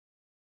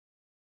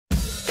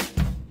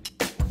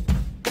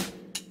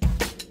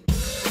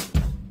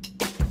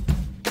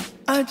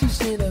I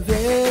just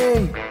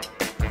innovate,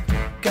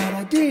 got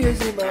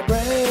ideas in my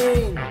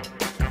brain.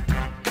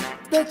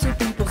 That's what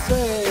people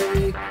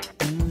say.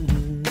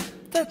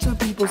 That's what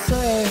people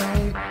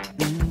say.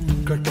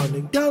 Got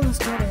funding dollars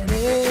coming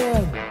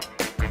in.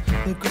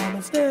 The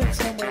Grommet's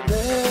next on my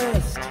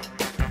list.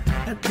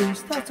 At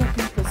least that's what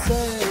people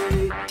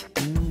say.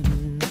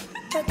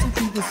 That's what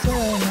people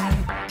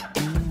say.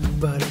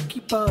 But I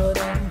keep on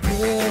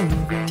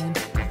improving.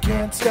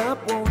 Can't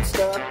stop, won't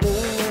stop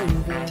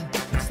moving.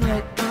 It's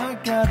like I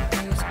got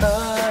these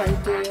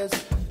ideas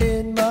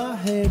in my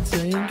head,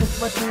 saying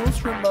get my tools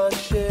from my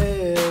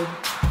shed.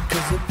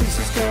 Cause if this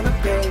is gonna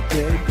pay.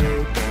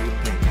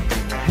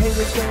 And the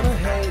haters gonna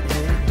hate.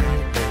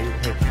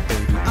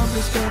 Baby, I'm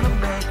just gonna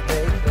make.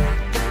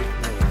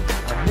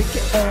 I make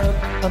it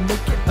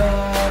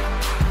up.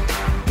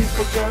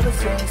 People gonna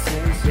say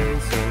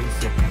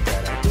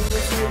that I do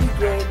this really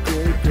great.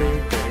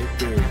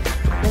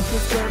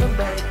 Makers gonna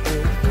make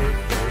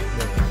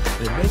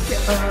They make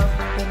it up.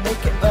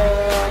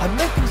 I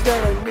make things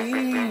that I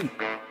need,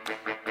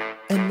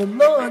 and the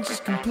launch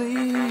is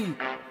complete.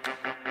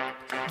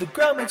 The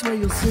Grommet's where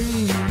you'll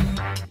see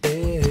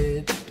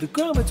it. The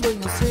Grommet's where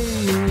you'll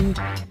see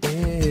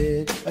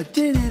it. I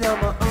did it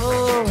on my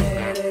own.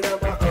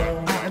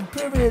 I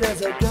improve it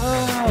as I go.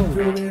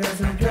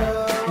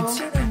 And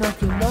soon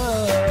enough you'll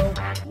know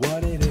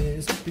what it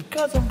is,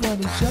 because I'm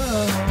gonna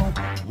show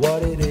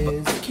what it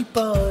is. I keep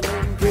on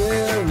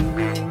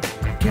improving.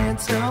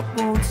 Can't stop,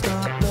 won't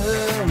stop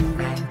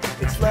moving.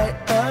 It's like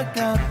I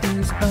got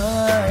these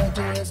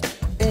ideas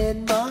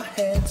in my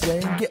head,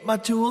 saying get my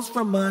tools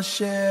from my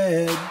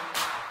shed.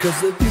 Cause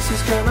the piece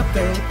is gonna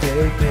pay. And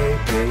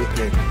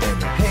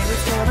the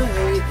haters gonna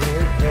hate.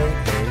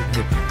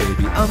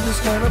 Baby, I'm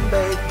just gonna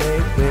make.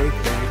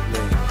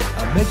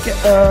 I make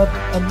it up.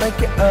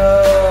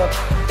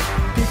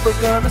 People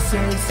gonna say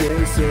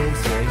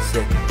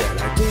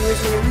that I do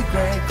is really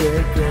great.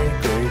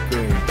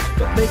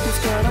 But makers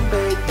gonna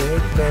make.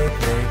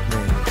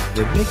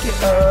 They make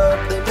it up.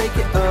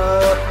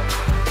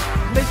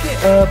 Make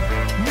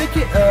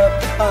it up.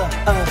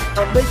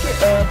 I make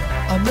it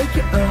up. I make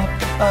it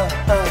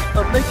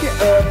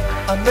up.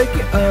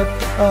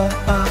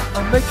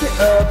 I make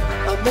it up.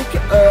 I make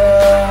it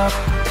up.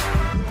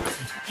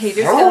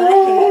 Haters gonna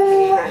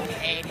hate.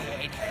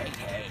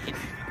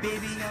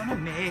 Baby, I'ma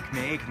make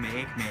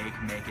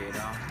it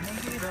up.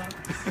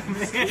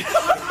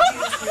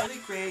 It's really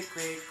great.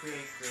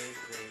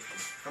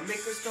 A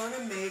maker's gonna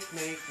make.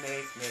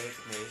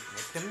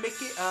 To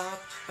make it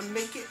up. I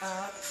make it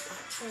up.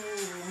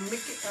 Oh,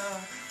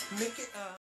 make it up.